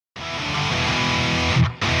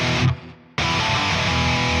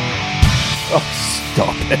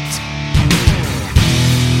Stop it.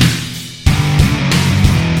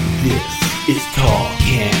 This is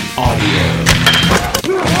Talkin' Audio.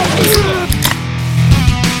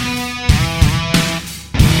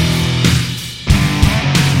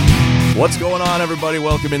 What's going on, everybody?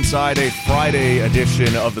 Welcome inside a Friday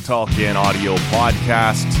edition of the Talkin' Audio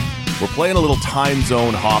podcast. We're playing a little time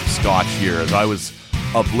zone hopscotch here, as I was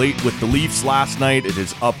up late with the Leafs last night. It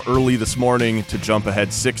is up early this morning to jump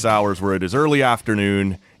ahead 6 hours, where it is early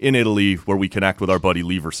afternoon in Italy, where we connect with our buddy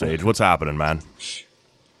Versage. What's happening, man?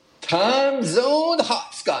 Time zone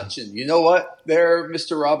hopscotching. You know what there,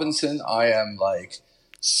 Mr. Robinson? I am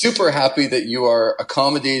super happy that you are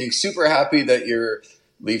accommodating, super happy that your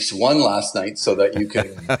Leafs won last night, so that you can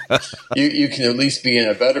you can at least be in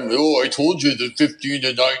a better mood. Oh, I told you the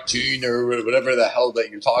 15-19 or whatever the hell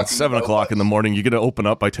that you're talking It's 7 about. o'clock in the morning. You going to open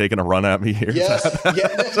up by taking a run at me here? Yes,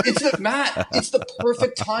 Matt. It's the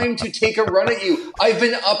perfect time to take a run at you. I've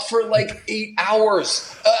been up for 8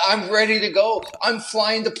 hours. I'm ready to go. I'm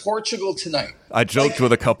flying to Portugal tonight. I joked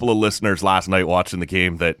with a couple of listeners last night watching the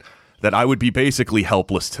game that I would be basically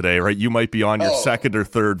helpless today, right? You might be on your second or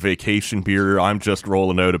third vacation beer. I'm just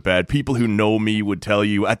rolling out of bed. People who know me would tell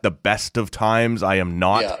you at the best of times, I am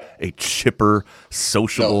not a chipper,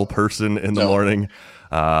 sociable person in the morning.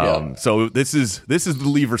 So this is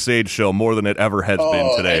the Versage show more than it ever has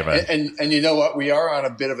been today, man. And you know what? We are on a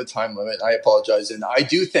bit of a time limit. I apologize. And I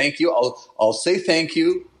do thank you. I'll say thank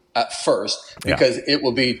you at first, because it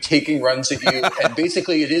will be taking runs at you, and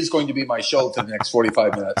basically it is going to be my show for the next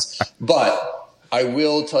 45 minutes. But I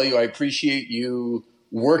will tell you, I appreciate you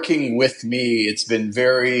working with me. It's been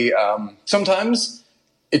very, sometimes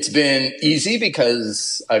it's been easy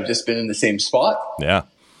because I've just been in the same spot. Yeah.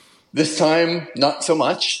 This time, not so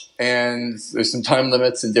much, and there's some time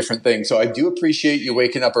limits and different things. So I do appreciate you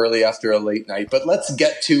waking up early after a late night. But let's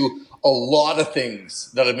get to a lot of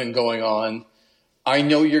things that have been going on. I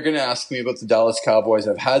know you're going to ask me about the Dallas Cowboys.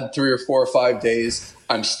 I've had 3 or 4 or 5 days.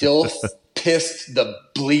 I'm still pissed the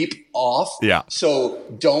bleep off. Yeah. So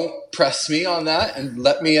don't press me on that, and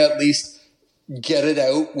let me at least get it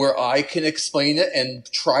out where I can explain it and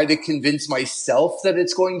try to convince myself that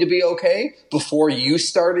it's going to be okay before you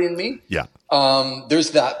start in me. Yeah.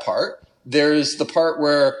 There's that part. There's the part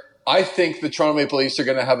where I think the Toronto Maple Leafs are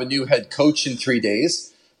going to have a new head coach in 3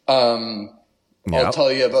 days. I'll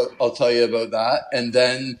tell you about that, and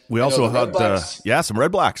then we also had some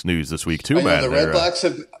REDBLACKS news this week too, man. The REDBLACKS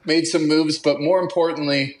have made some moves, but more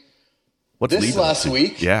importantly, this last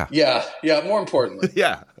week, more importantly,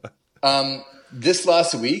 this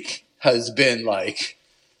last week has been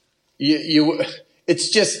it's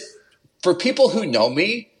just, for people who know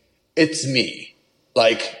me, it's me.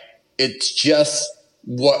 It's just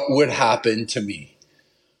what would happen to me,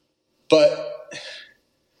 but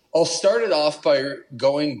I'll start it off by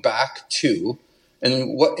going back to,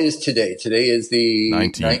 and what is today? Today is the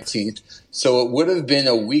 19th. So it would have been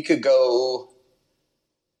a week ago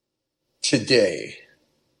today,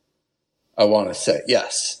 I want to say.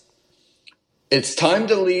 Yes. It's time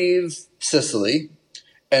to leave Sicily,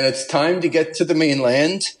 and it's time to get to the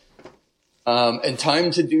mainland, and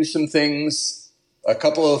time to do some things, a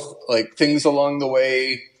couple of things along the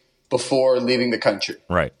way before leaving the country.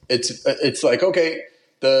 Right. It's okay.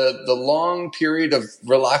 The long period of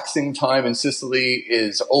relaxing time in Sicily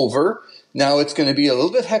is over. Now it's going to be a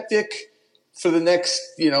little bit hectic for the next,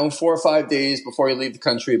 4 or 5 days before you leave the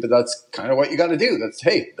country, but that's kind of what you got to do.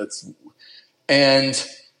 And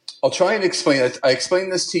I'll try and explain it. I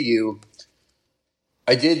explained this to you.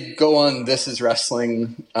 I did go on This Is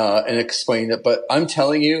Wrestling and explain it, but I'm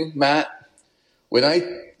telling you, Matt, when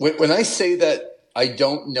I say that I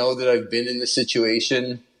don't know that I've been in the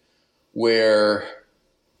situation where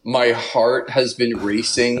my heart has been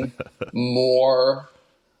racing more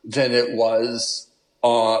than it was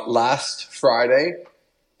last Friday.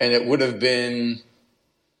 And it would have been,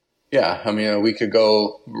 a week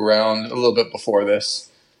ago, around a little bit before this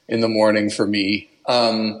in the morning for me.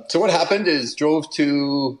 So what happened is drove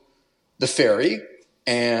to the ferry,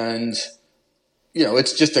 and,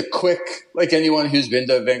 it's just a quick, like anyone who's been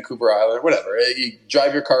to Vancouver Island, whatever, you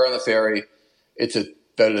drive your car on the ferry. It's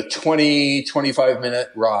about a 20,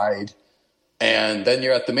 25-minute ride, and then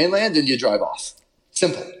you're at the mainland and you drive off.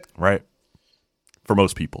 Simple. Right. For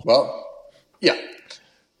most people. Well, yeah.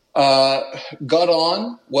 Got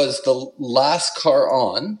on, was the last car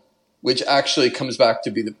on, which actually comes back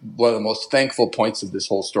to be one of the most thankful points of this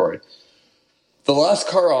whole story. The last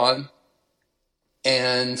car on,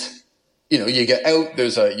 and you get out,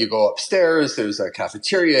 you go upstairs, there's a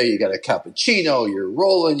cafeteria, you get a cappuccino, you're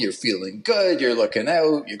rolling, you're feeling good, you're looking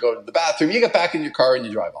out, you go to the bathroom, you get back in your car and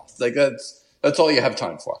you drive off. That's all you have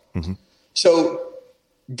time for. Mm-hmm. So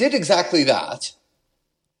did exactly that.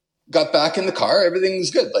 Got back in the car.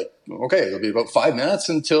 Everything's good. Like, okay, it'll be about 5 minutes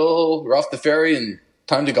until we're off the ferry and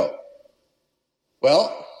time to go.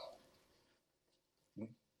 Well,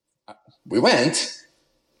 we went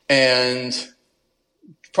and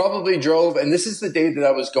probably drove. And this is the day that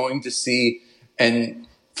I was going to see. And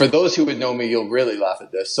for those who would know me, you'll really laugh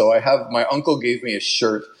at this. So my uncle gave me a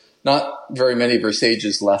shirt. Not very many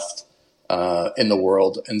Versages left in the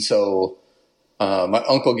world. And so my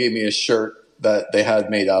uncle gave me a shirt that they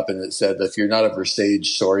had made up, and it said, if you're not a Versage,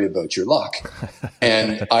 sorry about your luck.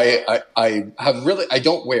 And I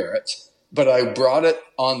don't wear it, but I brought it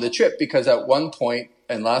on the trip because at one point,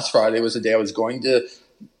 and last Friday was the day I was going to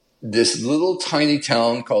this little tiny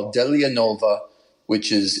town called Delianova,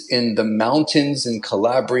 which is in the mountains in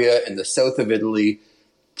Calabria in the south of Italy,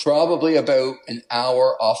 probably about an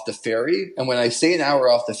hour off the ferry. And when I say an hour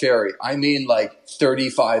off the ferry, I mean like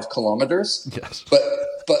 35 kilometers. Yes.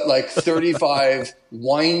 But like 35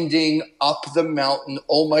 winding up the mountain.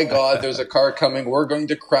 Oh my God, there's a car coming. We're going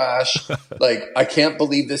to crash. Like, I can't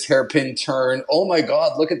believe this hairpin turn. Oh my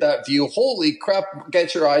God, look at that view. Holy crap,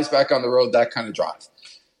 get your eyes back on the road, that kind of drive.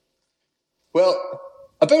 Well,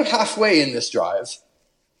 about halfway in this drive,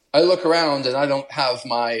 I look around and I don't have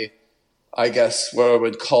my, I guess what I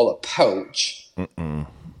would call a pouch.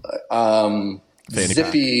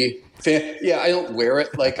 Zippy. I don't wear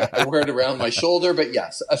it. Like, I wear it around my shoulder, but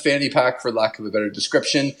yes, a fanny pack for lack of a better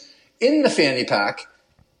description. In the fanny pack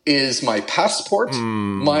is my passport,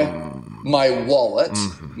 my wallet,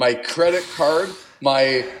 my credit card,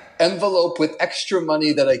 my envelope with extra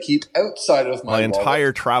money that I keep outside of my wallet.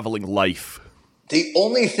 Entire traveling life. The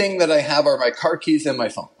only thing that I have are my car keys and my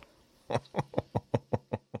phone.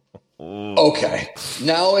 Okay.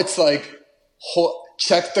 Now it's like,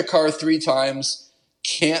 check the car 3 times.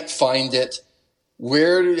 Can't find it.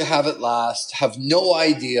 Where did you have it last? Have no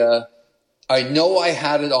idea. I know I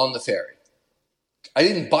had it on the ferry. I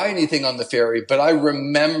didn't buy anything on the ferry, but I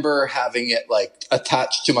remember having it like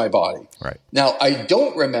attached to my body. Right. Now, I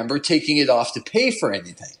don't remember taking it off to pay for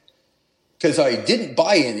anything because I didn't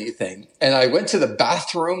buy anything. And I went to the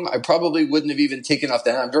bathroom. I probably wouldn't have even taken off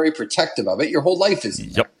that. I'm very protective of it. Your whole life is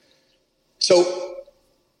in there. Yep. So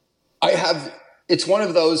it's one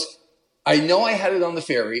of those, I know I had it on the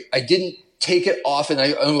ferry. I didn't take it off and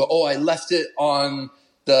I left it on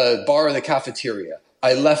the bar or the cafeteria.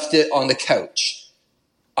 I left it on the couch.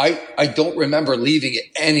 I don't remember leaving it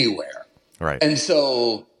anywhere. Right. And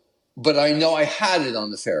so, but I know I had it on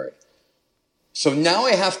the ferry. So now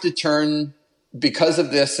I have to turn, because of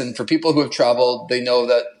this, and for people who have traveled, they know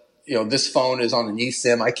that, this phone is on an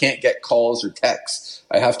eSIM. I can't get calls or texts.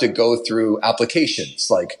 I have to go through applications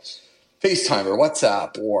like FaceTime or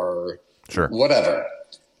WhatsApp or whatever.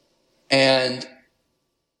 And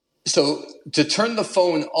so to turn the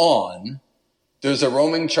phone on, there's a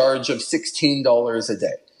roaming charge of $16 a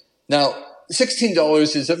day. Now,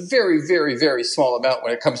 $16 is a very, very, very small amount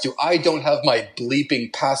when it comes to, I don't have my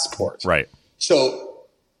bleeping passport. Right. So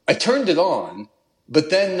I turned it on, but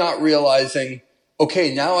then not realizing,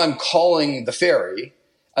 okay, now I'm calling the ferry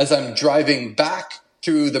as I'm driving back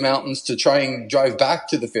through the mountains to try and drive back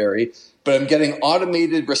to the ferry. But I'm getting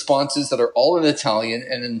automated responses that are all in Italian,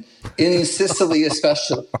 and in Sicily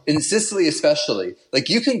especially, like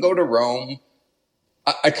you can go to Rome.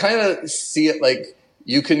 I kind of see it like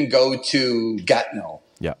you can go to Gatineau.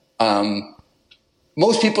 Yeah.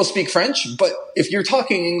 Most people speak French, but if you're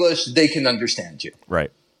talking English, they can understand you.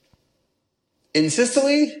 Right. In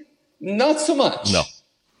Sicily, not so much. No.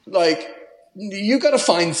 Like, you got to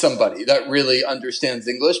find somebody that really understands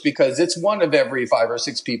English because it's one of every 5 or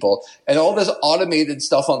 6 people. And all this automated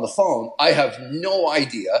stuff on the phone, I have no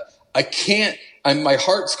idea. I can't, my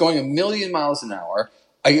heart's going a million miles an hour.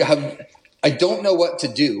 I don't know what to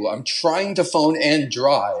do. I'm trying to phone and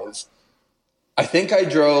drive. I think I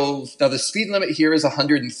drove, now the speed limit here is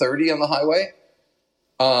 130 on the highway.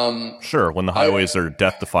 Sure, when the highways are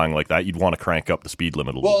death-defying like that, you'd want to crank up the speed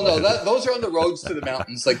limit a little bit. Well, no, those are on the roads to the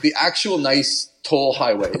mountains, like the actual nice toll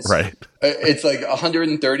highways. Right. It's like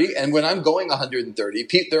 130, and when I'm going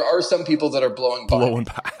 130, there are some people that are blowing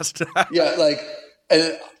past. Yeah, like,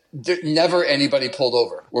 and never anybody pulled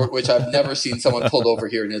over, which I've never seen someone pulled over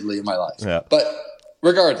here in Italy in my life. Yeah. But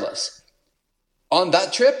regardless, on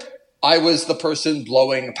that trip, I was the person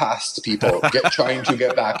blowing past people, trying to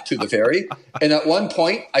get back to the ferry. And at one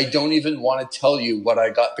point, I don't even want to tell you what I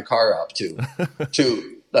got the car up to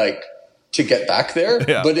get back there.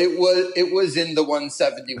 Yeah. But it was in the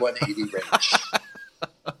 170, 180 range.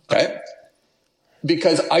 Okay?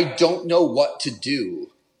 Because I don't know what to do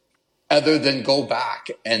other than go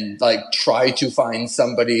back and like try to find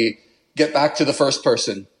somebody, get back to the first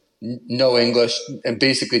person, no English, and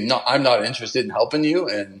basically I'm not interested in helping you.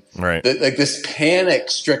 And right. like this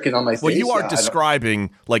panic stricken on my face. Well, you are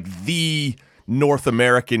describing like the North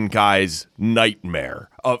American guy's nightmare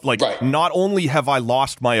of like, right. Not only have I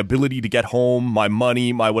lost my ability to get home, my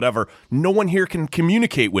money, my whatever, no one here can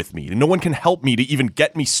communicate with me. No one can help me to even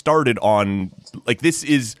get me started on, like, this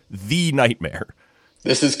is the nightmare.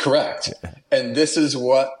 This is correct. And this is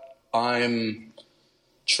what I'm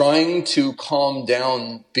trying to calm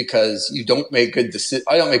down, because you don't make good decisions.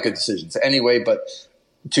 I don't make good decisions anyway, but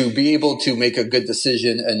to be able to make a good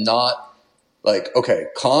decision and not like, okay,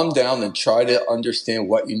 calm down and try to understand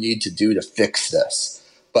what you need to do to fix this.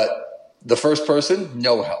 But the first person,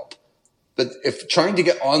 no help. But if trying to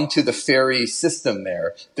get onto the ferry system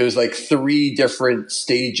there's like 3 different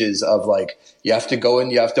stages of like, you have to go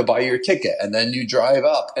and you have to buy your ticket, and then you drive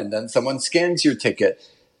up, and then someone scans your ticket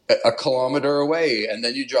a kilometer away, and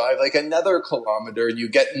then you drive like another kilometer and you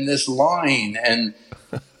get in this line. And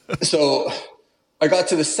so I got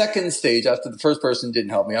to the second stage after the first person didn't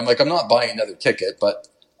help me. I'm like, I'm not buying another ticket, but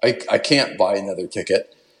I can't buy another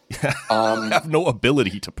ticket. I have no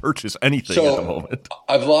ability to purchase anything at the moment.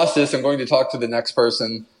 I've lost this. I'm going to talk to the next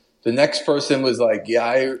person. The next person was like,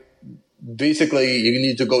 yeah, basically you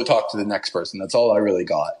need to go talk to the next person. That's all I really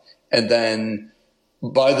got. And then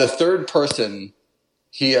by the third person,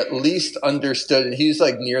 he at least understood, and he's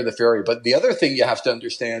like near the ferry. But the other thing you have to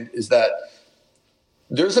understand is that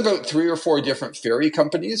there's about 3 or 4 different ferry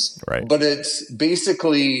companies, right. But it's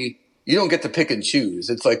basically, you don't get to pick and choose.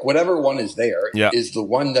 It's like whatever one is there is the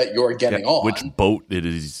one that you're getting on. Which boat it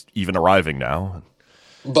is even arriving now.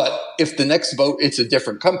 But if the next boat, it's a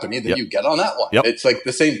different company, then you get on that one. Yep. It's like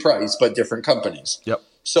the same price, but different companies. Yep.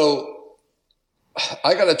 So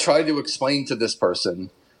I got to try to explain to this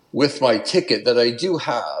person with my ticket that I do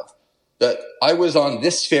have, that I was on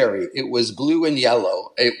this ferry. It was blue and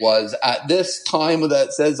yellow. It was at this time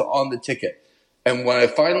that says on the ticket. And when I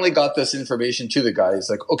finally got this information to the guy, he's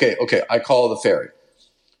like, okay, I call the ferry.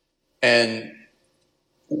 And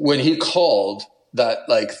when he called that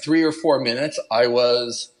like 3 or 4 minutes, I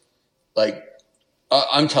was like,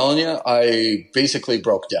 I'm telling you, I basically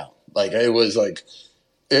broke down. Like, it was like,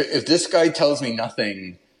 if this guy tells me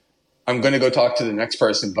nothing, I'm going to go talk to the next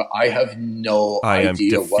person, but I have no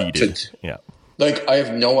idea what to do. Yeah. Like, I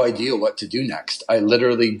have no idea what to do next. I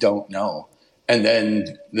literally don't know. And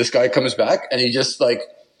then this guy comes back and he just like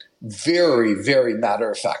very, very matter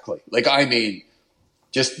of factly, like, I mean,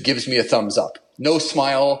 just gives me a thumbs up. No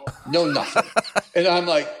smile, no nothing. And I'm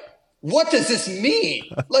like, what does this mean?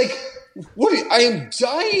 Like, I am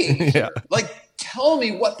dying. Yeah. Like, tell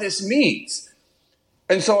me what this means.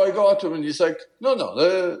 And so I go up to him and he's like,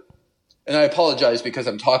 no. And I apologize because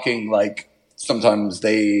I'm talking like sometimes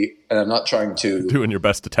and I'm not trying to. Doing your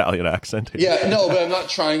best Italian accent here. Yeah, no, but I'm not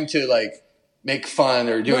trying to like make fun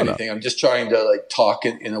or do anything. No. I'm just trying to like talk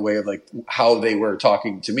in a way of like how they were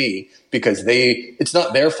talking to me, because it's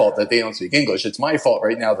not their fault that they don't speak English. It's my fault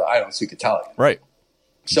right now that I don't speak Italian. Right.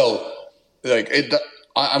 So like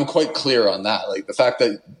I'm quite clear on that. Like the fact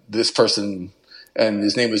that this person, and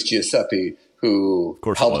his name was Giuseppe, who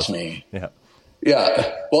helped me. Yeah.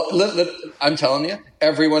 Yeah. Well, I'm telling you,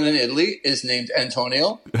 everyone in Italy is named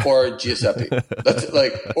Antonio or Giuseppe. That's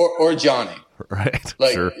like, or Gianni. Right.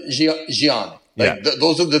 Like sure. Gianni. Like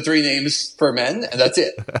those are the 3 names for men, and that's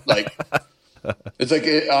it. Like, it's like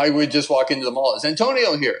I would just walk into the mall. Is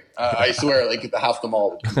Antonio here? I swear, like half the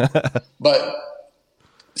mall would come. But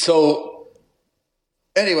so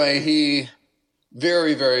anyway, he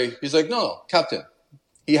he's like, no, Captain,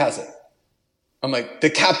 he has it. I'm like, the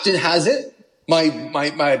captain has it?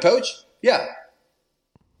 My pouch? Yeah.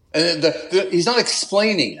 And he's not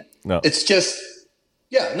explaining it. No. It's just,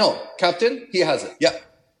 Captain, he has it. Yeah.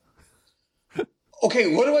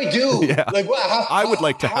 Okay, what do I do? Yeah. Like, what? I would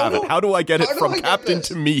like to have it. How do I get it from captain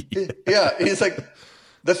to me? Yeah. He's like,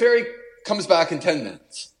 the ferry comes back in 10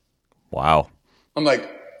 minutes. Wow. I'm like,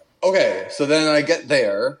 okay. So then I get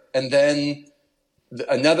there, and then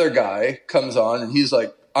another guy comes on, and he's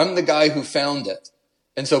like, I'm the guy who found it.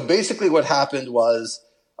 And so basically what happened was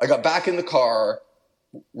I got back in the car,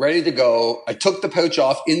 ready to go. I took the pouch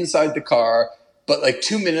off inside the car, but like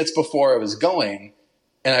 2 minutes before I was going,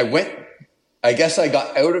 and I guess I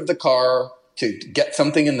got out of the car to get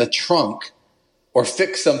something in the trunk or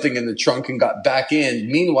fix something in the trunk and got back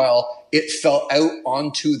in. Meanwhile, it fell out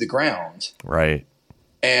onto the ground. Right.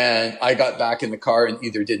 And I got back in the car and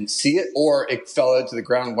either didn't see it or it fell out to the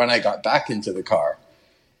ground when I got back into the car.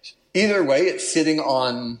 Either way, it's sitting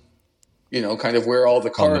on, kind of where all the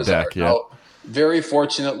cars on the deck, are. Now, very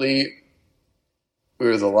fortunately, we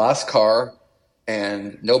were the last car,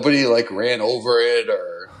 and nobody like ran over it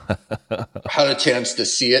or had a chance to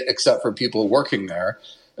see it except for people working there.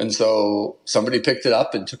 And so somebody picked it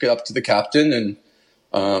up and took it up to the captain, and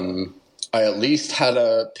I at least had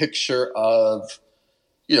a picture of,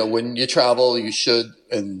 when you travel, you should,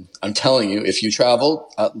 and I'm telling you, if you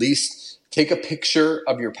travel, at least take a picture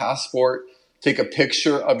of your passport, take a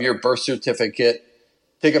picture of your birth certificate,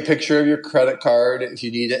 take a picture of your credit card if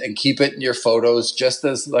you need it, and keep it in your photos, just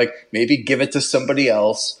as like maybe give it to somebody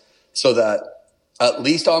else, so that at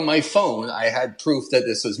least on my phone, I had proof that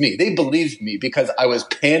this was me. They believed me because I was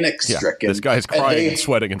panic stricken. This guy's crying and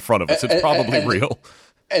sweating in front of us. It's probably real.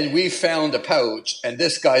 And we found a pouch, and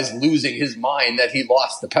this guy's losing his mind that he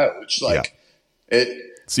lost the pouch. Like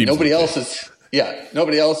nobody else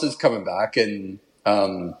is coming back. And,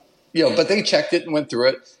 but they checked it and went through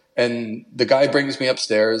it. And the guy brings me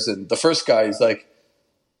upstairs, and the first guy is like,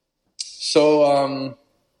 so,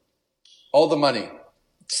 all the money,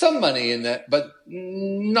 some money in that, but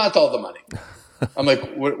not all the money. I'm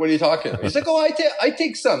like, what are you talking about? He's like, I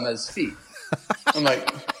take some as fee. I'm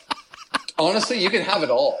like, honestly, you can have it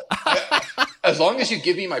all. As long as you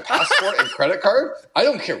give me my passport and credit card, I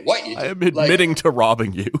don't care what you do. I am admitting to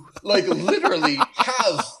robbing you. Like, literally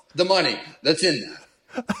have the money that's in there.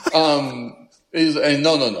 And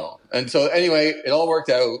no. And so anyway, it all worked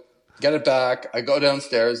out. Get it back. I go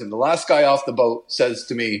downstairs, and the last guy off the boat says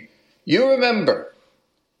to me, "You remember,"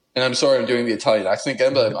 and I'm sorry I'm doing the Italian accent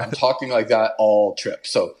again, but I'm talking like that all trip.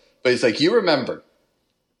 But he's like, "You remember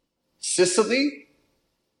Sicily,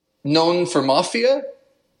 known for mafia,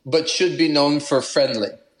 but should be known for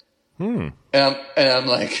friendly." And I'm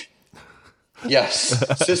like, yes,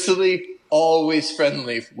 Sicily, always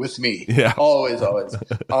friendly with me. Yeah. Always. It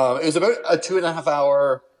was about a 2.5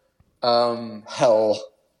 hour hell,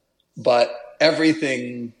 but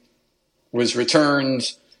everything was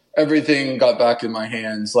returned. Everything got back in my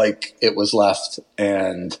hands like it was left.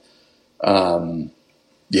 And so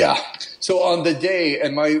on the day,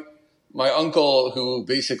 and my uncle, who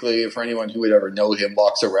basically, for anyone who would ever know him,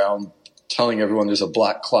 walks around telling everyone there's a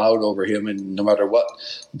black cloud over him, and no matter what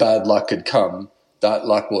bad luck could come, that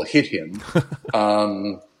luck will hit him.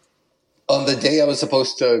 On the day I was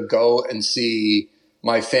supposed to go and see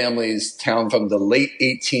my family's town from the late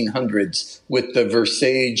 1800s with the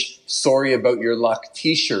Versage "Sorry About Your Luck"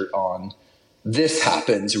 t-shirt on, this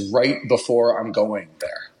happens right before I'm going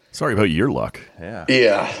there. Sorry about your luck. Yeah.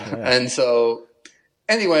 And so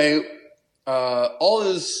anyway, all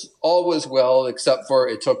was well, except for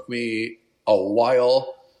it took me a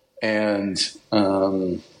while. And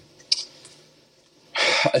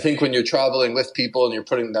I think when you're traveling with people and you're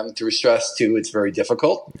putting them through stress too, it's very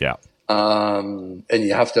difficult. Yeah. And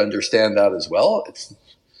you have to understand that as well.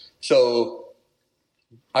 So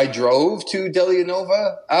I drove to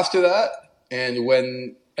Delianova after that. And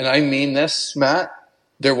I mean this, Matt,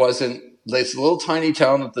 it's a little tiny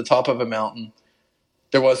town at the top of a mountain.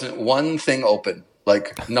 There wasn't one thing open,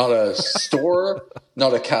 like not a store,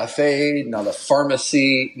 not a cafe, not a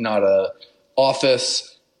pharmacy, not a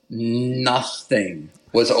office, nothing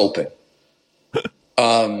was open.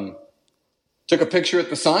 Took a picture at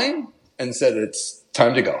the sign and said, "It's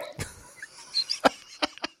time to go."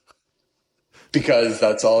 Because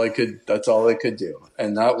that's all I could do.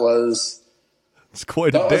 And it's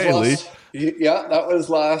quite a day, Lee. Yeah, that was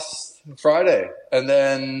last Friday. And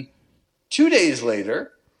then 2 days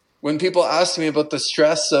later, when people asked me about the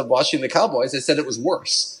stress of watching the Cowboys, I said it was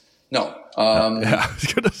worse. No. I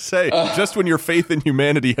was going to say, just when your faith in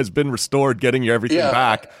humanity has been restored, getting you everything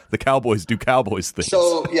back, the Cowboys do Cowboys things.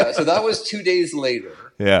 So that was 2 days later.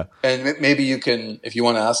 Yeah. And maybe you can, if you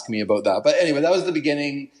want to ask me about that. But anyway, that was the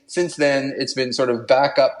beginning. Since then, it's been sort of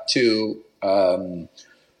back up to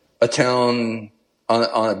a town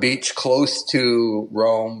on a beach close to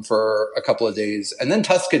Rome for a couple of days. And then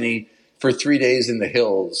Tuscany for 3 days in the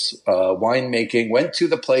hills, winemaking. Went to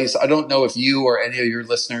the place. I don't know if you or any of your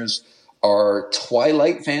listeners are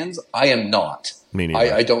Twilight fans. I am not. Me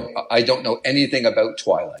neither. I don't know anything about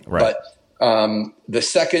Twilight. Right. But the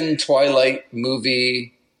second Twilight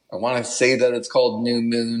movie, I want to say that it's called New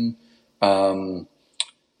Moon,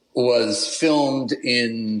 was filmed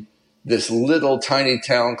in this little tiny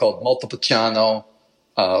town called Montepulciano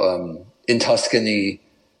in Tuscany.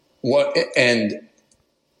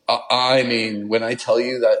 I mean, when I tell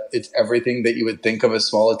you that it's everything that you would think of a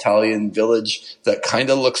small Italian village that kind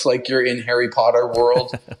of looks like you're in Harry Potter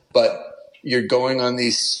world, but you're going on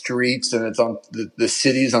these streets and it's on the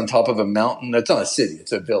city's on top of a mountain. It's not a city,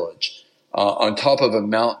 it's a village on top of a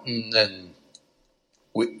mountain. And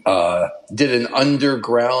we did an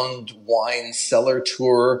underground wine cellar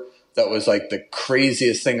tour that was like the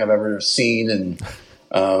craziest thing I've ever seen. And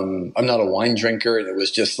I'm not a wine drinker, and it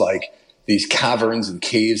was just like these caverns and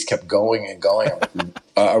caves kept going and going.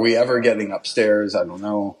 Are we ever getting upstairs? I don't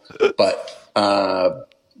know. But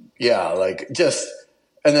yeah, like just,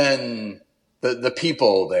 and then the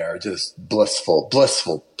people there, just blissful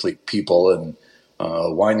people, and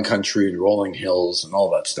wine country and rolling hills and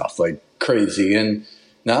all that stuff, like crazy. And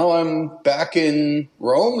now I'm back in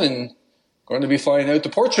Rome and going to be flying out to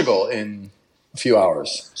Portugal in a few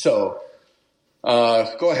hours. So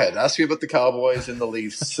go ahead, ask me about the Cowboys and the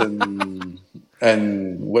Leafs and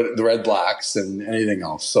what the Red Blacks and anything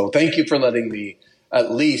else. So thank you for letting me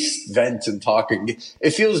at least vent and talk.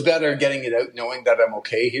 It feels better getting it out, knowing that I'm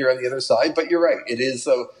okay here on the other side. But you're right,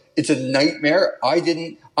 it's a nightmare.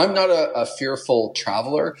 I'm not a fearful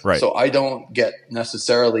traveler, right. So I don't get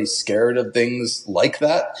necessarily scared of things like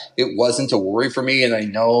that. It wasn't a worry for me, and I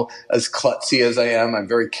know, as klutzy as I am, I'm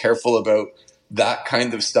very careful about that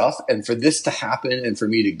kind of stuff. And for this to happen and for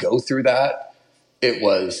me to go through that, it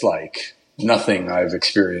was like nothing I've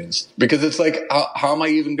experienced, because it's like, how am I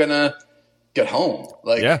even gonna get home?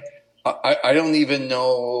 Like, yeah. I don't even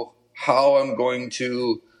know how I'm going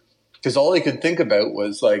to, because all I could think about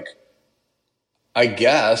was like, I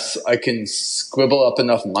guess I can squibble up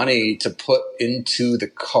enough money to put into the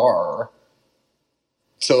car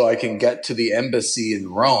so I can get to the embassy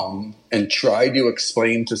in Rome and try to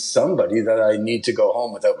explain to somebody that I need to go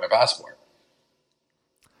home without my passport.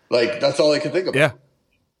 Like, that's all I can think about. Yeah.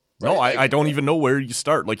 No, I don't even know where you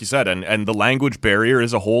start, like you said, and the language barrier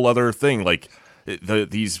is a whole other thing. Like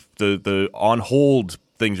the on hold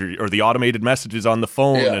things or the automated messages on the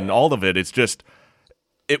phone and all of it. It's just,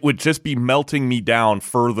 it would just be melting me down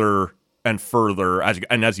further and further.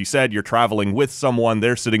 As you said, you're traveling with someone,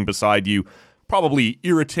 they're sitting beside you, probably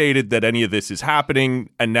irritated that any of this is happening,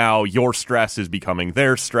 and now your stress is becoming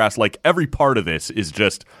their stress. Like, every part of this is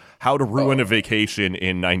just how to ruin a vacation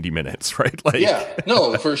in 90 minutes, right? Like, yeah,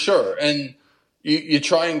 no, for sure. And you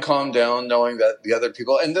try and calm down knowing that the other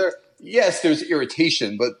people, and there's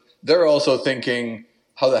irritation, but they're also thinking,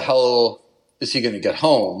 how the hell is he going to get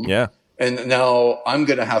home? Yeah. And now I'm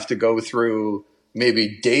going to have to go through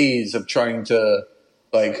maybe days of trying to,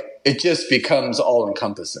 like, it just becomes all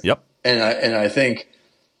encompassing. Yep. And I think,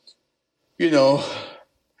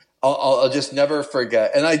 I'll just never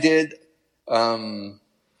forget. And I did,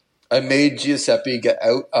 I made Giuseppe get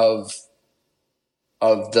out of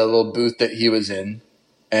the little booth that he was in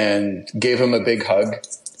and gave him a big hug,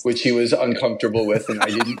 which he was uncomfortable with, and I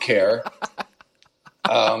didn't care.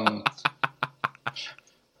 I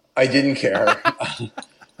didn't care.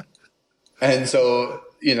 And so,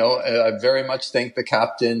 I very much thank the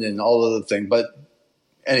captain and all of the thing. But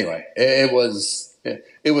anyway, it was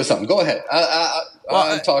something. Go ahead.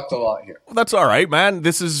 I've talked a lot here. Well, that's all right, man.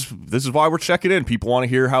 This is why we're checking in. People want to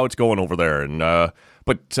hear how it's going over there. And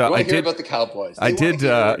but I did hear about the Cowboys. I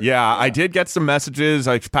did get some messages.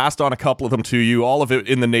 I passed on a couple of them to you. All of it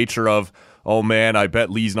in the nature of, oh man, I bet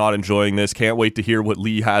Lee's not enjoying this. Can't wait to hear what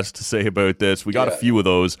Lee has to say about this. We got a few of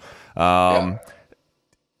those.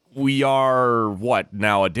 We are,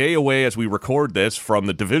 now a day away as we record this from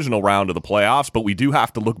the divisional round of the playoffs, but we do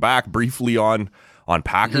have to look back briefly on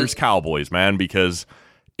Packers Cowboys, man, because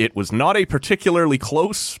it was not a particularly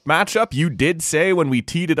close matchup. You did say when we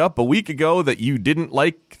teed it up a week ago that you didn't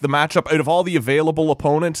like the matchup. Out of all the available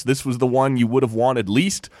opponents, this was the one you would have wanted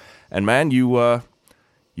least. And man, you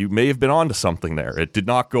may have been onto something there. It did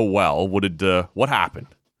not go well. What happened?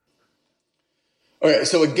 Okay,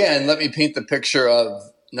 so again, let me paint the picture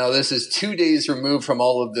of, now this is 2 days removed from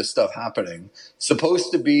all of this stuff happening.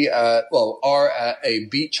 Supposed to be at a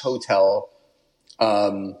beach hotel,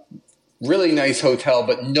 really nice hotel,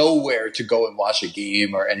 but nowhere to go and watch a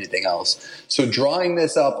game or anything else. So drawing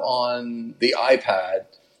this up on the iPad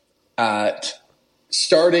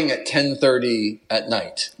starting at 10:30 at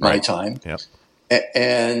night, my time. Yep.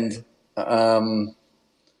 And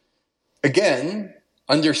again,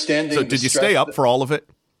 understanding. So did you stay up for all of it?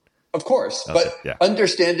 Of course, but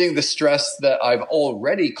understanding the stress that I've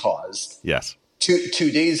already caused. Yes. 2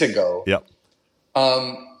 days ago. Yep.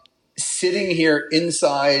 Sitting here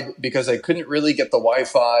inside because I couldn't really get the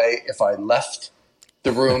Wi-Fi if I left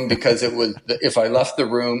the room, because it was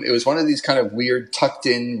one of these kind of weird tucked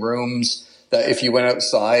in rooms that if you went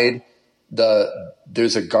outside,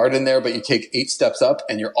 there's a garden there, but you take 8 steps up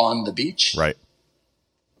and you're on the beach. Right.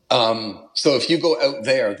 So if you go out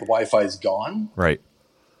there, the Wi-Fi is gone. Right.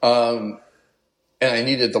 And I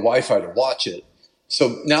needed the Wi-Fi to watch it.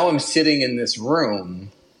 So now I'm sitting in this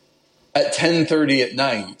room at 10:30 at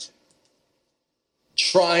night,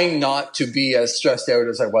 trying not to be as stressed out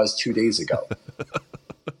as I was 2 days ago.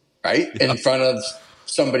 right? In front of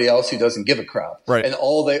somebody else who doesn't give a crap. Right. And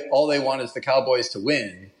all they want is the Cowboys to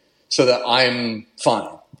win so that I'm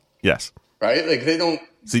fine. Yes. Right? Like they don't.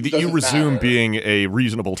 So you resume being a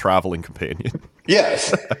reasonable traveling companion.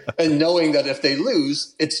 Yes. And knowing that if they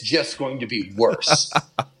lose, it's just going to be worse.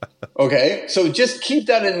 Okay? So just keep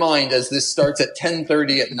that in mind as this starts at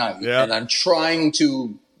 10:30 at night. Yeah. And I'm trying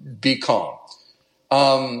to be calm.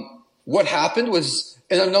 What happened was,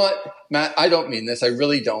 and I'm not, Matt, I don't mean this. I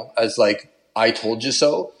really don't, as like, I told you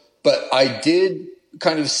so. But I did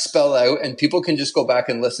kind of spell out, and people can just go back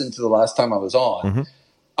and listen to the last time I was on. Mm-hmm.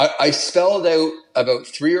 I spelled out about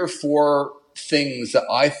 3 or 4 things that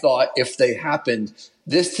I thought if they happened,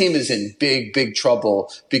 this team is in big, big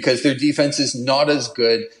trouble because their defense is not as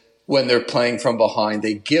good when they're playing from behind.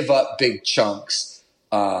 They give up big chunks.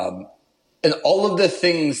 And all of the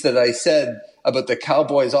things that I said about the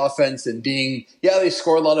Cowboys offense and being, they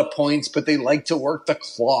score a lot of points, but they like to work the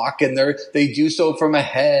clock and they do so from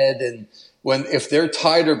ahead. And if they're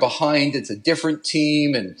tied or behind, it's a different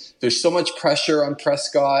team. And there's so much pressure on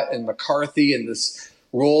Prescott and McCarthy in this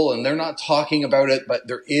role. And they're not talking about it, but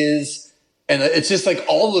there is. And it's just like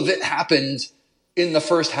all of it happened in the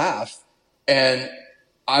first half. And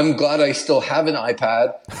I'm glad I still have an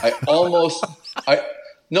iPad. I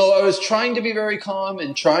was trying to be very calm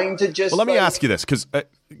and trying to just. Well, let me ask you this, because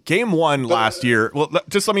Game 1 last year. Well,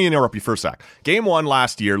 just let me interrupt you for a sec. Game 1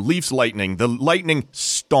 last year, Leafs Lightning. The Lightning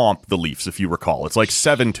stomped the Leafs, if you recall. It's like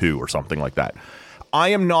 7-2 or something like that. I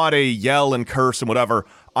am not a yell and curse and whatever.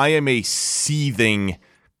 I am a seething,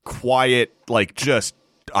 quiet, like just.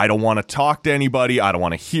 I don't want to talk to anybody. I don't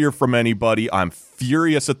want to hear from anybody. I'm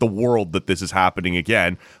furious at the world that this is happening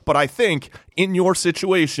again. But I think in your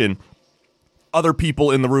situation, other people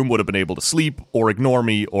in the room would have been able to sleep or ignore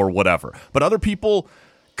me or whatever. But other people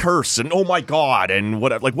curse and, oh my God, and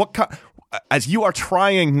whatever. Like as you are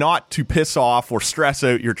trying not to piss off or stress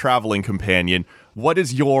out your traveling companion, what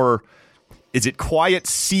is is it quiet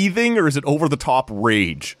seething or is it over the top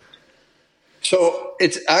rage? So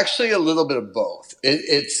it's actually a little bit of both.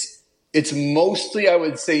 It's mostly, I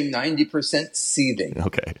would say, 90% seething.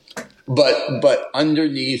 Okay. But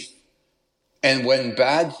underneath, and when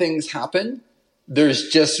bad things happen, there's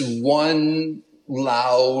just one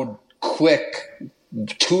loud, quick,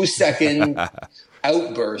 2-second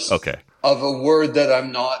outburst of a word that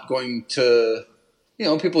I'm not going to,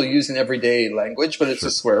 people use in everyday language, but it's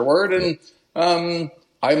a swear word. And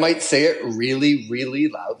I might say it really, really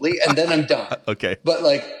loudly, and then I'm done. Okay. But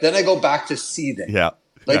then I go back to seething. Yeah.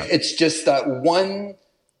 It's just that one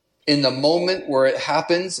in the moment where it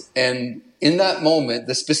happens, and in that moment,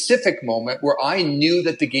 the specific moment where I knew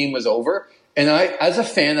that the game was over, and as a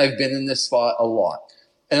fan, I've been in this spot a lot,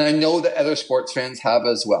 and I know that other sports fans have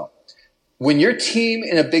as well. When your team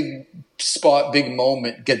in a big spot, big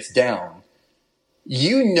moment gets down,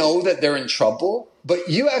 you know that they're in trouble, but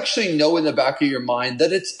you actually know in the back of your mind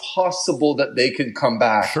that it's possible that they can come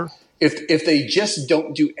back if they just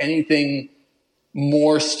don't do anything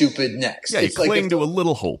more stupid next. Yeah, you cling to a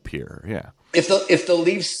little hope here. Yeah. If the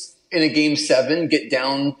Leafs in a Game 7 get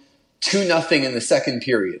down 2-0 in the second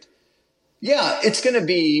period, it's going to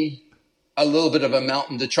be a little bit of a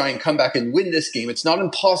mountain to try and come back and win this game. It's not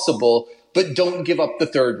impossible, but don't give up the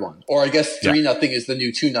third one. Or I guess 3-0 is the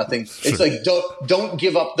new 2-0. It's like, don't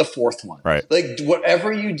give up the fourth one. Right. Like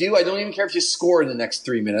whatever you do, I don't even care if you score in the next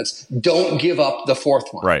 3 minutes. Don't give up the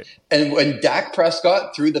fourth one. Right. And when Dak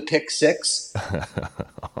Prescott threw the pick 6,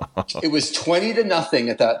 it was 20-0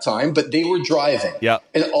 at that time, but they were driving. Yeah.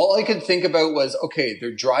 And all I could think about was, okay,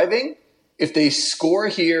 they're driving. If they score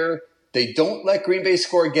here, they don't let Green Bay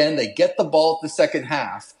score again. They get the ball at the second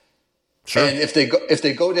half. Sure. And if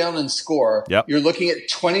they go down and score, you're looking at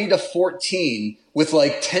 20-14 with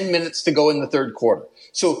 10 minutes to go in the third quarter.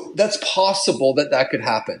 So that's possible that could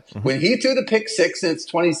happen. Mm-hmm. When he threw the pick 6 and it's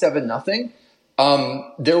 27-0,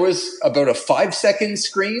 there was about a 5-second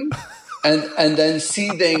scream and then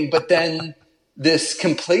seething, but then this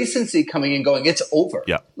complacency coming and going, it's over.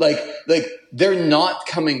 Yeah. Like they're not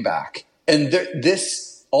coming back. And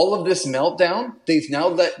all of this meltdown, they've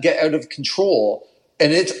now get out of control.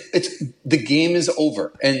 And it's the game is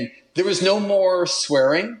over. And there was no more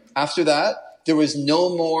swearing after that. There was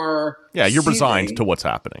no more. Yeah, you're resigned to what's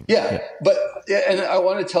happening. Yeah. And I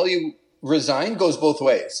want to tell you, resigned goes both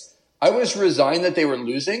ways. I was resigned that they were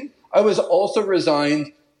losing. I was also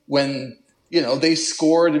resigned when, they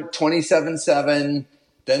scored 27-7.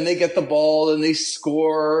 Then they get the ball and they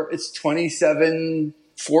score. It's 27-14.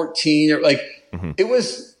 Or it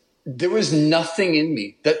was. There was nothing in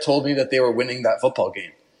me that told me that they were winning that football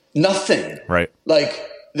game. Nothing. Right.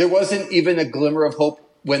 There wasn't even a glimmer of hope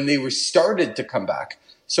when they were started to come back.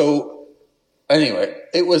 So anyway,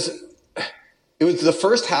 it was the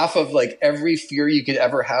first half of like every fear you could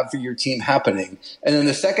ever have for your team happening. And then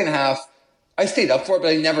the second half, I stayed up for it, but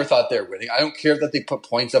I never thought they were winning. I don't care that they put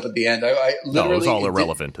points up at the end. I literally, no, it was all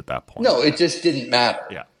irrelevant at that point. No, it just didn't matter.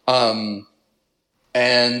 Yeah.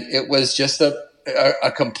 And it was just a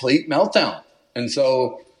complete meltdown. And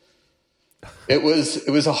so it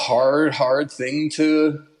was a hard thing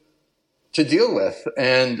to deal with.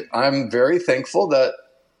 And I'm very thankful that,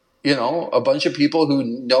 a bunch of people who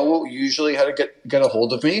know usually how to get a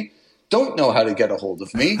hold of me don't know how to get a hold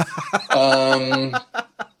of me.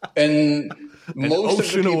 And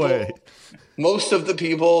most of the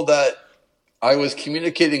people that I was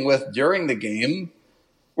communicating with during the game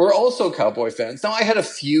were also Cowboy fans. Now, I had a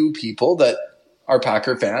few people that are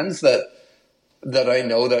Packer fans that I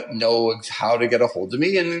know how to get a hold of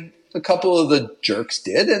me, and a couple of the jerks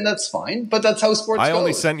did, and that's fine. But that's how sports goes. I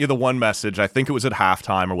only sent you the one message. I think it was at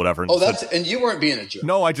halftime or whatever. And and you weren't being a jerk.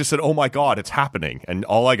 No, I just said, "Oh my God, it's happening," and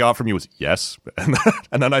all I got from you was yes,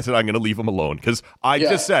 and then I said, "I'm going to leave him alone," because I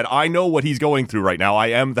just said I know what he's going through right now. I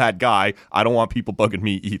am that guy. I don't want people bugging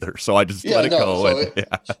me either, so I just let it go.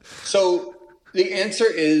 So the answer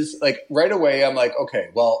is like right away. I'm like, okay,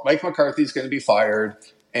 well, Mike McCarthy's going to be fired.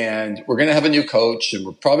 And we're going to have a new coach, and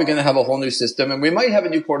we're probably going to have a whole new system, and we might have a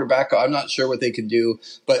new quarterback. I'm not sure what they can do,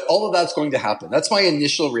 but all of that's going to happen. That's my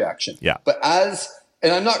initial reaction. Yeah. But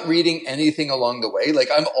and I'm not reading anything along the way. Like,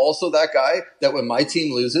 I'm also that guy that when my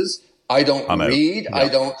team loses, I don't read. Yeah. I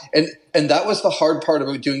don't. And that was the hard part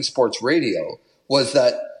about doing sports radio, was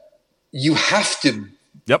that you have to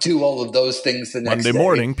do all of those things the next Monday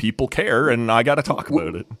morning, people care, and I got to talk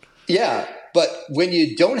about it. Yeah. But when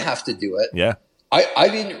you don't have to do it. Yeah. I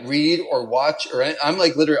didn't read or watch or anything. I'm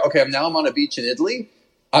like literally, okay, I'm on a beach in Italy.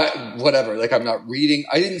 Whatever. Like, I'm not reading.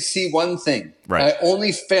 I didn't see one thing. Right. I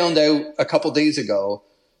only found out a couple days ago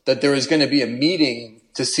that there was going to be a meeting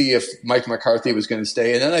to see if Mike McCarthy was going to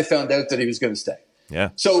stay. And then I found out that he was going to stay. Yeah.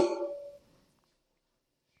 So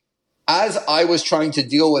as I was trying to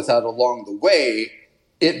deal with that along the way,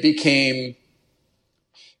 it became,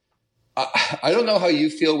 I don't know how you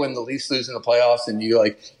feel when the Leafs lose in the playoffs and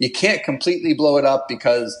you can't completely blow it up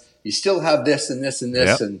because you still have this and this and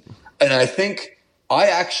this. Yep. And I think I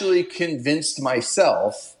actually convinced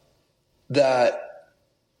myself that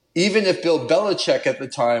even if Bill Belichick at the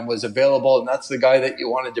time was available and that's the guy that you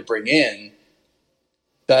wanted to bring in,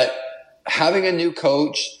 that having a new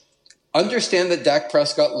coach, understand that Dak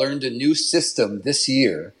Prescott learned a new system this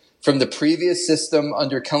year from the previous system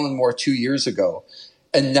under Kellen Moore 2 years ago.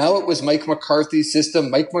 And now it was Mike McCarthy's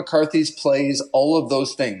system, Mike McCarthy's plays, all of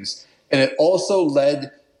those things. And it also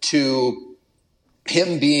led to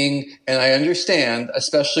him being, and I understand,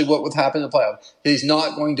 especially what would happen in the playoffs, he's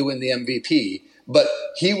not going to win the MVP, but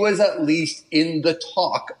he was at least in the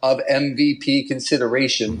talk of MVP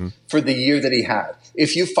consideration for the year that he had.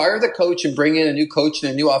 If you fire the coach and bring in a new coach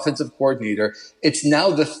and a new offensive coordinator, it's now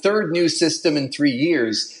the third new system in 3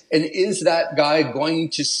 years. And is that guy going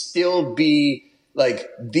to still be like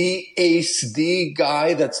the ace, the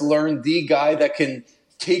guy that's learned, the guy that can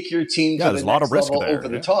take your team to the next level over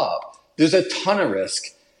the top? There's a ton of risk.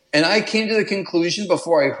 And I came to the conclusion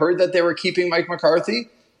before I heard that they were keeping Mike McCarthy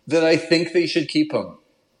that I think they should keep him.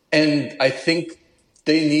 And I think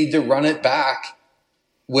they need to run it back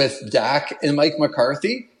with Dak and Mike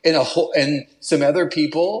McCarthy and some other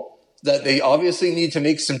people, that they obviously need to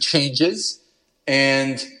make some changes.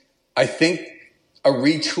 And I think a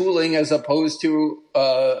retooling as opposed to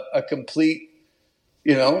a complete,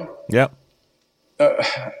 I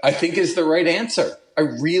think is the right answer. I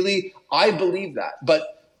believe that. But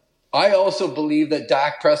I also believe that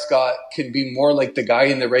Dak Prescott can be more like the guy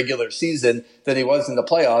in the regular season than he was in the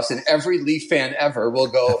playoffs. And every Leaf fan ever will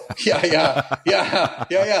go, yeah.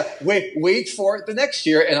 Wait for it the next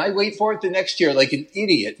year. And I wait for it the next year like an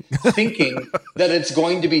idiot, thinking that it's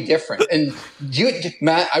going to be different. And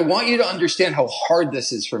Matt, I want you to understand how hard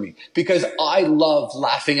this is for me, because I love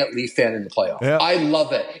laughing at Leaf fan in the playoffs. Yeah. I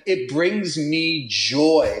love it. It brings me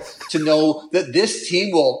joy to know that this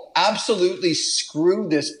team will absolutely screw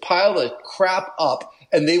this pile of crap up,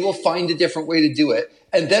 and they will find a different way to do it.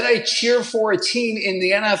 And then I cheer for a team in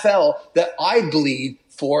the NFL that I bleed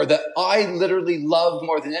for, that I literally love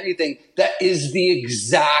more than anything, that is the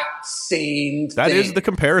exact same thing. That is the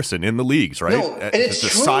comparison in the leagues, right? No, and it's the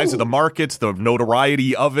true. Size of the markets, the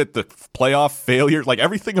notoriety of it, the playoff failure, like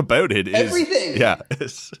everything about it is everything. Yeah.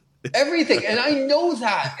 Everything. And I know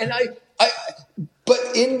that. And but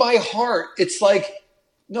in my heart, it's like,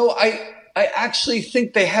 no, I actually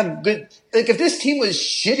think they have good. Like, if this team was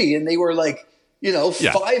shitty and they were like,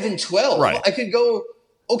 5-12, right, I could go,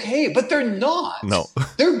 Okay, but they're not. No.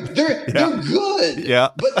 They're good. Yeah.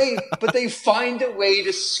 But they find a way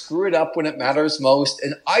to screw it up when it matters most.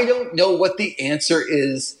 And I don't know what the answer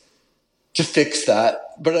is to fix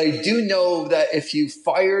that. But I do know that if you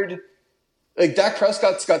fired, like Dak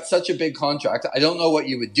Prescott's got such a big contract, I don't know what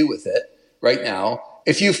you would do with it right now.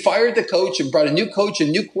 If you fired the coach and brought a new coach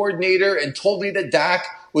and new coordinator and told me that Dak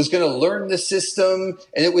was going to learn the system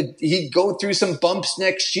and he'd go through some bumps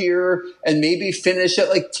next year and maybe finish at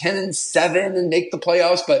like 10-7 and make the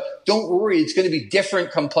playoffs, but don't worry, it's going to be different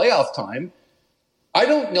come playoff time. I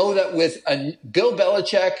don't know that with a Bill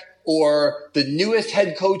Belichick or the newest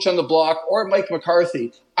head coach on the block or Mike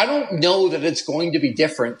McCarthy, I don't know that it's going to be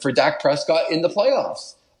different for Dak Prescott in the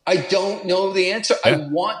playoffs. I don't know the answer. Yeah. I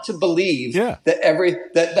want to believe that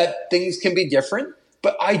that things can be different,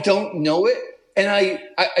 but I don't know it, and I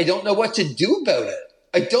don't know what to do about it.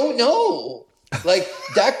 I don't know. Like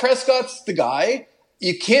Dak Prescott's the guy.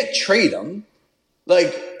 You can't trade him.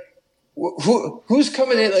 Like who's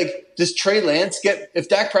coming in? Like does Trey Lance get? If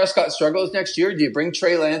Dak Prescott struggles next year, do you bring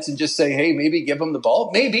Trey Lance and just say, hey, maybe give him the ball?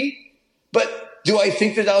 Maybe, but. Do I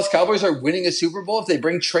think the Dallas Cowboys are winning a Super Bowl if they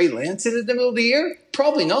bring Trey Lance in at the middle of the year?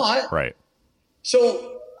 Probably not. Right.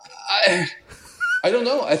 So I don't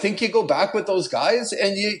know. I think you go back with those guys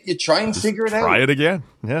and you try and figure it out. Try it again.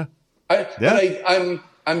 Yeah.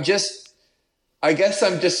 I'm just, I guess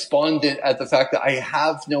I'm despondent at the fact that I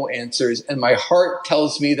have no answers, and my heart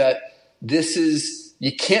tells me that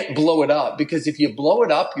you can't blow it up, because if you blow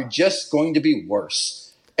it up, you're just going to be worse.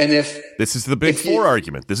 And this is the big four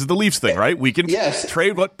argument. This is the Leafs thing, right? We can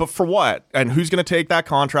trade but for what? And who's going to take that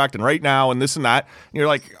contract? And right now, and this and that. And you're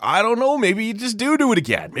like, I don't know. Maybe you just do it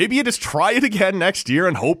again. Maybe you just try it again next year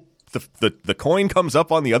and hope the coin comes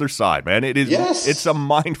up on the other side, man. It is. Yes. It's a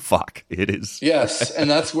mind fuck. It is. Yes, and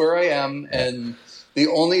that's where I am. And the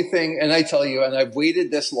only thing, and I tell you, and I've waited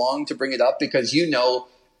this long to bring it up because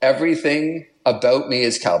everything about me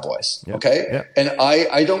is Cowboys. Yep. Okay, yep. And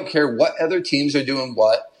I don't care what other teams are doing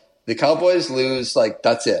what. The Cowboys lose, like,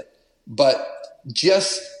 that's it. But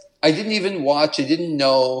I didn't even watch, I didn't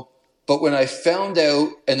know. But when I found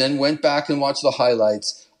out and then went back and watched the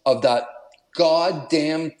highlights of that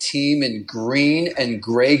goddamn team in green and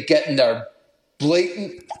gray getting their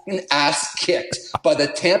blatant fucking ass kicked by the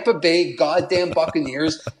Tampa Bay goddamn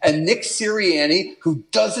Buccaneers, and Nick Sirianni, who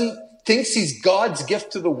thinks he's God's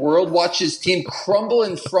gift to the world, watch his team crumble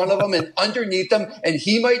in front of him and underneath him, and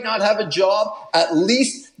he might not have a job, at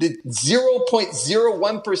least the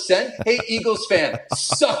 0.01%. Hey, Eagles fan,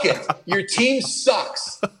 suck it. Your team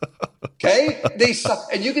sucks. Okay? They suck.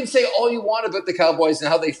 And you can say all you want about the Cowboys and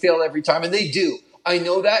how they fail every time, and they do. I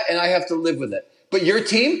know that, and I have to live with it. But your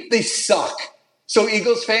team, they suck. So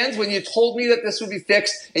Eagles fans, when you told me that this would be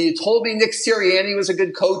fixed and you told me Nick Sirianni was a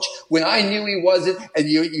good coach when I knew he wasn't, and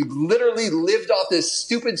you literally lived off this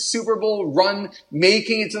stupid Super Bowl run,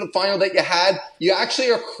 making it to the final that you had, you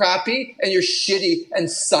actually are crappy and you're shitty,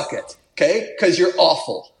 and suck it, okay? Because you're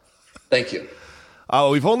awful. Thank you.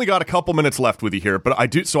 We've only got a couple minutes left with you here, but I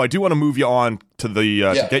do want to move you on to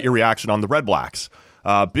to get your reaction on the Red Blacks.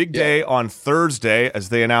 Big day on Thursday as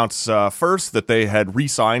they announce first that they had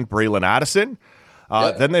re-signed Braylon Addison.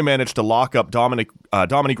 Then they managed to lock up Dominic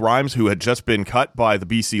Grimes, who had just been cut by the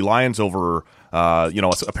BC Lions over,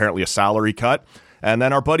 apparently a salary cut. And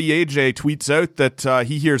then our buddy AJ tweets out that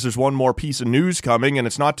he hears there's one more piece of news coming, and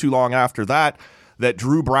it's not too long after that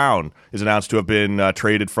Drew Brown is announced to have been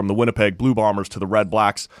traded from the Winnipeg Blue Bombers to the Red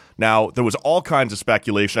Blacks. Now, there was all kinds of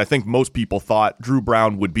speculation. I think most people thought Drew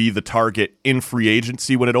Brown would be the target in free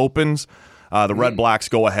agency when it opens. The Red Blacks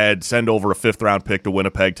go ahead, send over a 5th-round pick to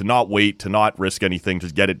Winnipeg to not wait, to not risk anything,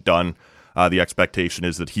 just get it done. The expectation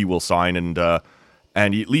is that he will sign, and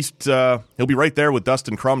at least he'll be right there with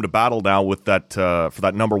Dustin Crum to battle now with that for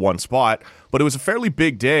that number 1 spot. But it was a fairly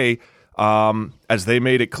big day as they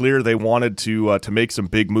made it clear they wanted to make some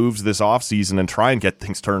big moves this offseason and try and get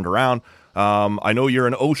things turned around. I know you're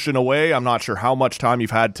an ocean away. I'm not sure how much time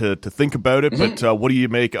you've had to think about it, but what do you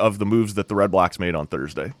make of the moves that the Red Blacks made on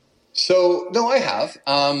Thursday? So, no, I have.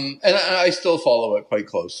 And I still follow it quite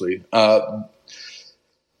closely.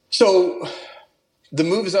 So, the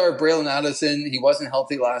moves are Braylon Addison. He wasn't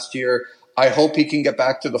healthy last year. I hope he can get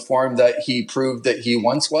back to the form that he proved that he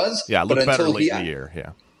once was. Yeah, look better late in the year.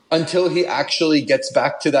 Yeah. Until he actually gets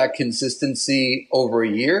back to that consistency over a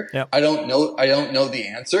year, I don't know the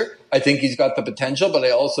answer. I think he's got the potential, but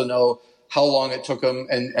I also know how long it took him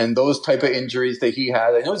and those type of injuries that he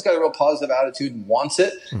had. I know he's got a real positive attitude and wants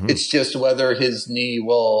it. Mm-hmm. It's just whether his knee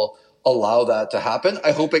will allow that to happen.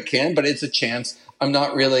 I hope it can, but it's a chance. I'm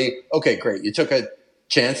not really, okay, great. You took a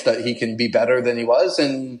chance that he can be better than he was,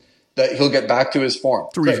 and that he'll get back to his form.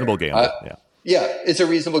 It's a reasonable gamble. Yeah, it's a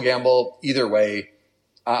reasonable gamble either way.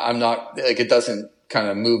 I'm not like it doesn't kind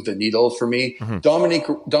of move the needle for me.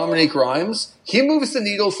 Dominique Rhymes, he moves the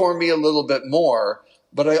needle for me a little bit more,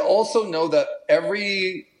 but I also know that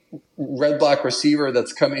every Red Black receiver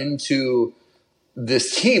that's come into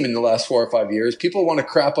this team in the last 4 or 5 years, people want to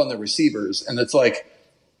crap on the receivers. And it's like,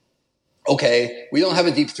 okay, we don't have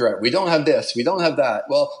a deep threat. We don't have this. We don't have that.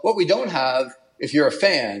 Well, what we don't have, if you're a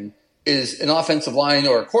fan, is an offensive line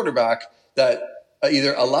or a quarterback that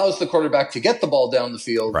either allows the quarterback to get the ball down the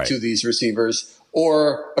field to these receivers,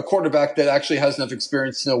 or a quarterback that actually has enough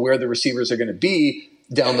experience to know where the receivers are going to be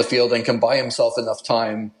down the field and can buy himself enough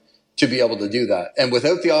time to be able to do that. And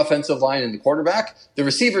without the offensive line and the quarterback, the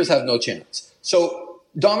receivers have no chance. So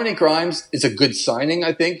Dominique Rhymes is a good signing,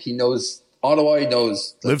 I think. He knows Ottawa. He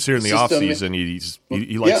knows lives here in the offseason.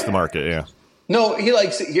 He likes the market, yeah. No, he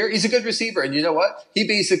likes it here. He's a good receiver. And you know what? He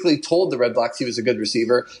basically told the Red Blacks he was a good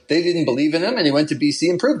receiver. They didn't believe in him, and he went to BC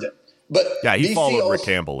and proved it. But yeah, he BC followed Rick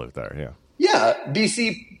Campbell out there, yeah. Yeah,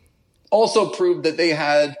 BC also proved that they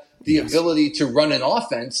had the ability to run an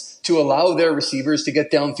offense to allow their receivers to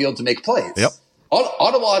get downfield to make plays. Yep.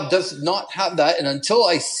 Ottawa does not have that, and until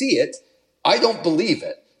I see it, I don't believe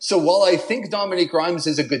it. So while I think Dominique Rhymes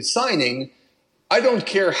is a good signing, I don't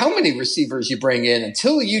care how many receivers you bring in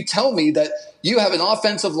until you tell me that you have an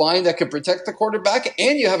offensive line that can protect the quarterback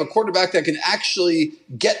and you have a quarterback that can actually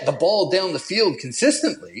get the ball down the field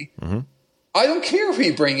consistently. I don't care who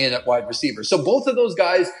you bring in at wide receiver. So both of those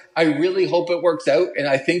guys, I really hope it works out, and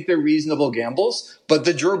I think they're reasonable gambles. But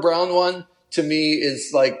the Drew Brown one, to me,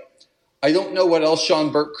 is like, I don't know what else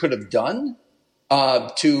Sean Burke could have done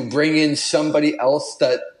to bring in somebody else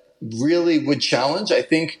that really would challenge. I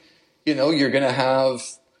think, you're going to have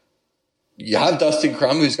Dustin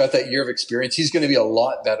Crum, who's got that year of experience. He's going to be a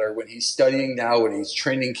lot better when he's studying now, when he's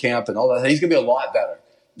training camp and all that. He's going to be a lot better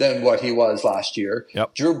than what he was last year.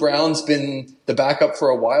 Yep. Drew Brown's been the backup for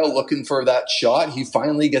a while, looking for that shot. He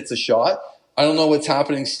finally gets a shot. I don't know what's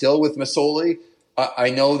happening still with Masoli. I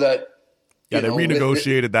know that. Yeah, they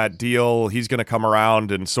renegotiated that deal. He's going to come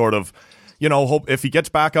around and sort of, hope if he gets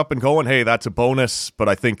back up and going, hey, that's a bonus. But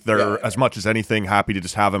I think they're, as much as anything, happy to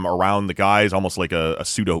just have him around the guys, almost like a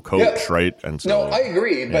pseudo coach, right? And so, no, I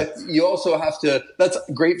agree. But you also have to, that's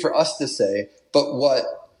great for us to say, but what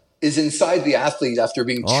is inside the athlete after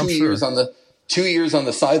being 2 years on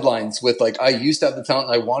the sidelines with I used to have the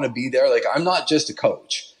talent and I want to be there. I'm not just a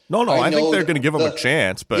coach. No, I think they're going to give him a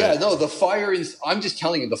chance. But the fire is. I'm just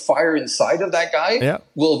telling you, the fire inside of that guy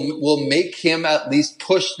will make him at least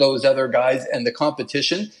push those other guys and the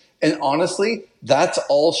competition. And honestly, that's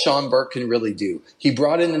all Sean Burke can really do. He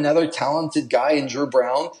brought in another talented guy in Drew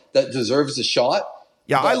Brown that deserves a shot.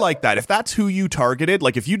 Yeah, I like that. If that's who you targeted,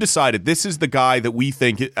 if you decided this is the guy that we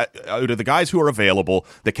think out of the guys who are available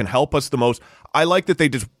that can help us the most, I like that they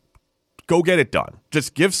just go get it done.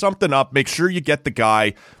 Just give something up. Make sure you get the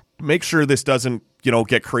guy. Make sure this doesn't,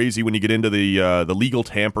 get crazy when you get into the legal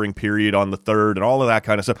tampering period on the 3rd and all of that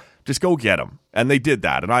kind of stuff. Just go get him. And they did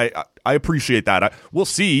that. And I appreciate that. We'll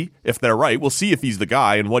see if they're right. We'll see if he's the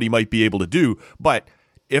guy and what he might be able to do. But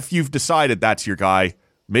if you've decided that's your guy,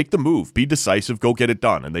 make the move. Be decisive. Go get it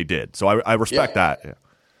done. And they did. So I respect that.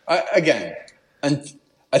 Yeah. Again, and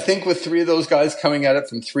I think with 3 of those guys coming at it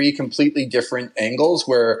from 3 completely different angles,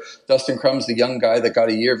 where Dustin Crum's the young guy that got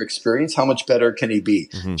a year of experience, how much better can he be?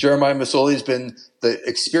 Jeremiah Masoli's been the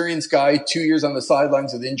experienced guy, 2 years on the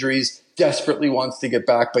sidelines with injuries, desperately wants to get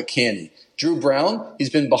back, but can he? Drew Brown, he's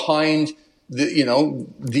been behind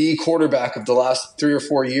the quarterback of the last 3 or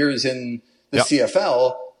 4 years in the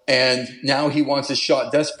CFL, and now he wants a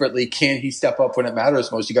shot desperately. Can he step up when it matters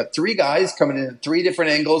most? You got 3 guys coming in at 3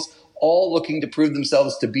 different angles, all looking to prove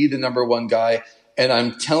themselves to be the number one guy. And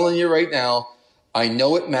I'm telling you right now, I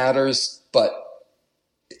know it matters, but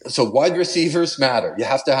so wide receivers matter. You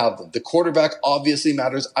have to have them. The quarterback obviously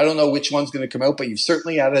matters. I don't know which one's going to come out, but you've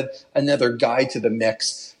certainly added another guy to the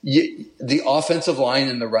mix. The offensive line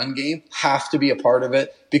and the run game have to be a part of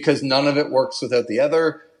it because none of it works without the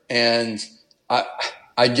other. And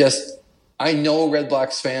I know Red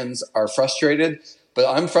Blacks fans are frustrated,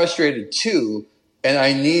 but I'm frustrated too. And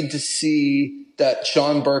I need to see that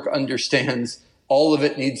Sean Burke understands all of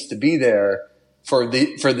it needs to be there for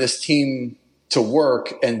this team to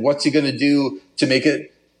work. And what's he going to do to make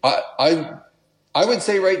it? I would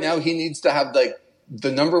say right now he needs to have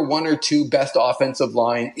the number 1 or 2 best offensive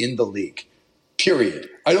line in the league. Period.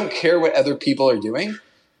 I don't care what other people are doing.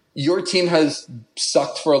 Your team has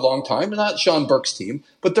sucked for a long time, not Sean Burke's team,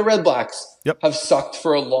 but the Red Blacks have sucked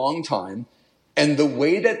for a long time. And the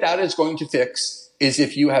way that is going to fix is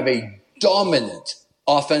if you have a dominant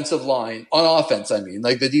offensive line, on offense, I mean,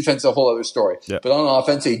 like the defense is a whole other story, but on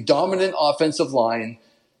offense, a dominant offensive line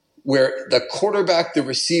where the quarterback, the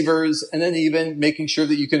receivers, and then even making sure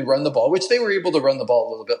that you can run the ball, which they were able to run the ball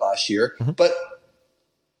a little bit last year. But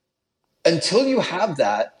until you have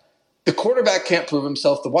that, the quarterback can't prove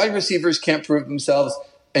himself. The wide receivers can't prove themselves.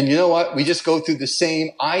 And you know what? We just go through the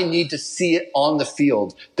same. I need to see it on the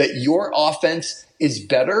field that your offense is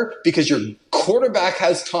better because your quarterback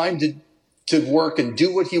has time to work and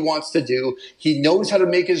do what he wants to do. He knows how to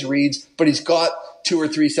make his reads, but he's got 2 or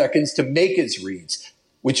 3 seconds to make his reads,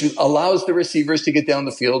 which allows the receivers to get down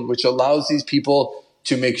the field, which allows these people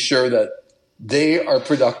to make sure that they are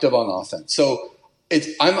productive on offense. So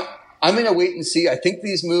I'm going to wait and see. I think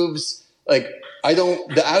these moves, the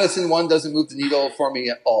Addison one doesn't move the needle for me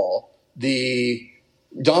at all. The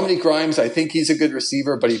Dominique Grimes, I think he's a good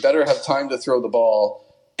receiver, but he better have time to throw the ball.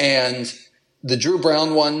 And the Drew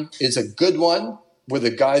Brown one is a good one with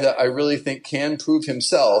a guy that I really think can prove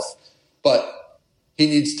himself, but he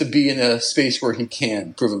needs to be in a space where he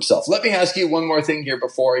can prove himself. Let me ask you one more thing here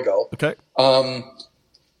before I go. Okay.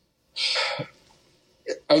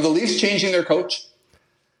 Are the Leafs changing their coach?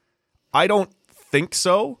 I don't think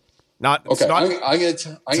so. It's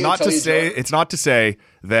not to say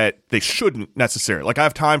that they shouldn't necessarily. Like, I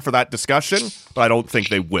have time for that discussion, but I don't think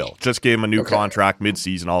they will. Just gave him a new contract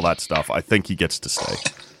mid-season, all that stuff. I think he gets to stay.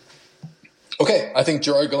 Okay, I think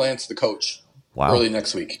Gerard Gallant's the coach early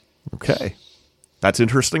next week. Okay. That's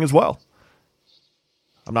interesting as well.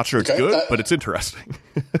 I'm not sure it's good, but it's interesting.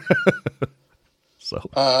 So.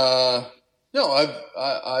 No,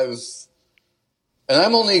 and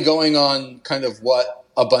I'm only going on kind of what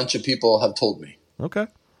a bunch of people have told me. Okay.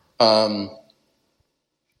 I'm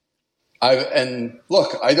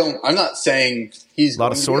not saying he's a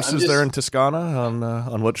lot of sources there in Toscana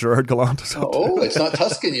on what Gerard Gallant is up to. Oh, it's not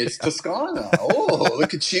Tuscany, it's Toscana. Oh,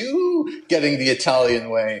 look at you getting the Italian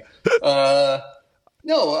way. I've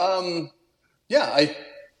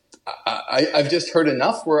just heard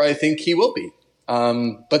enough where I think he will be.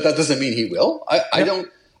 But that doesn't mean he will.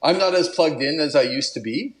 I'm not as plugged in as I used to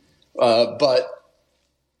be, but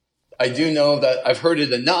I do know that I've heard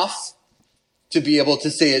it enough to be able to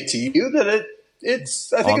say it to you that I think it's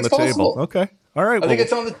possible. Table. Okay. All right. I think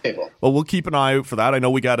it's on the table. Well, we'll keep an eye out for that. I know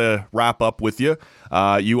we got to wrap up with you.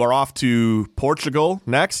 You are off to Portugal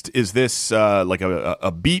next. Is this like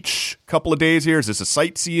a beach couple of days here? Is this a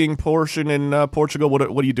sightseeing portion in Portugal? What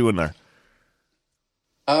are you doing there?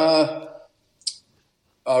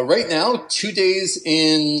 Right now, 2 days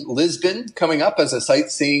in Lisbon coming up as a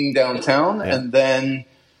sightseeing downtown, and then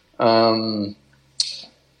going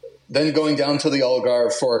down to the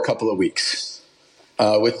Algarve for a couple of weeks.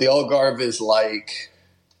 With the Algarve is like,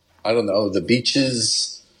 I don't know, the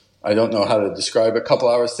beaches, I don't know how to describe it, a couple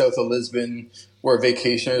hours south of Lisbon where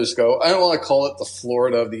vacationers go. I don't want to call it the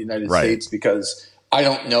Florida of the United States because I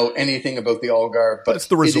don't know anything about the Algarve. But it's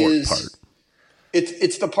the resort part.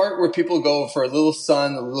 It's the part where people go for a little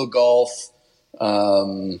sun, a little golf,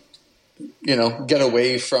 get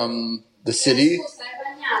away from the city.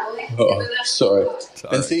 Oh, sorry.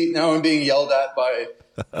 And see, now I'm being yelled at by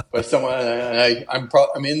someone, and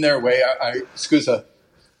I'm in their way. Scusa.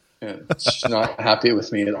 She's not happy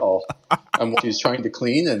with me at all. She's trying to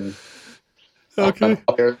clean, and okay.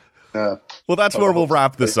 Well, that's where we'll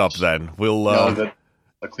wrap this up. Then we'll.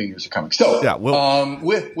 The cleaners are coming. So yeah,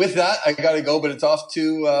 with that, I got to go, but it's off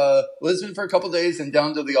to Lisbon for a couple of days and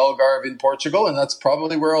down to the Algarve in Portugal, and that's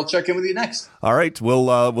probably where I'll check in with you next. All right, we'll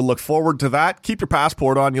look forward to that. Keep your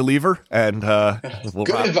passport on you, Lever, and we'll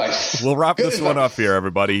wrap this one up here,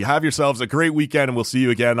 everybody. Have yourselves a great weekend, and we'll see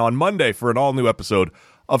you again on Monday for an all-new episode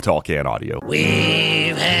of Tall Can Audio.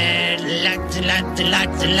 We've had lots and lots and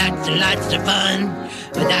lots and lots and lots of fun,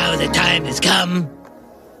 but now the time has come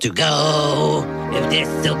to go. If this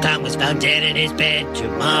Silcon was found dead in his bed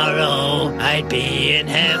tomorrow, I'd be in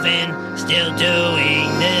heaven still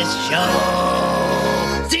doing this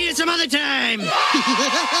show. See you some other time.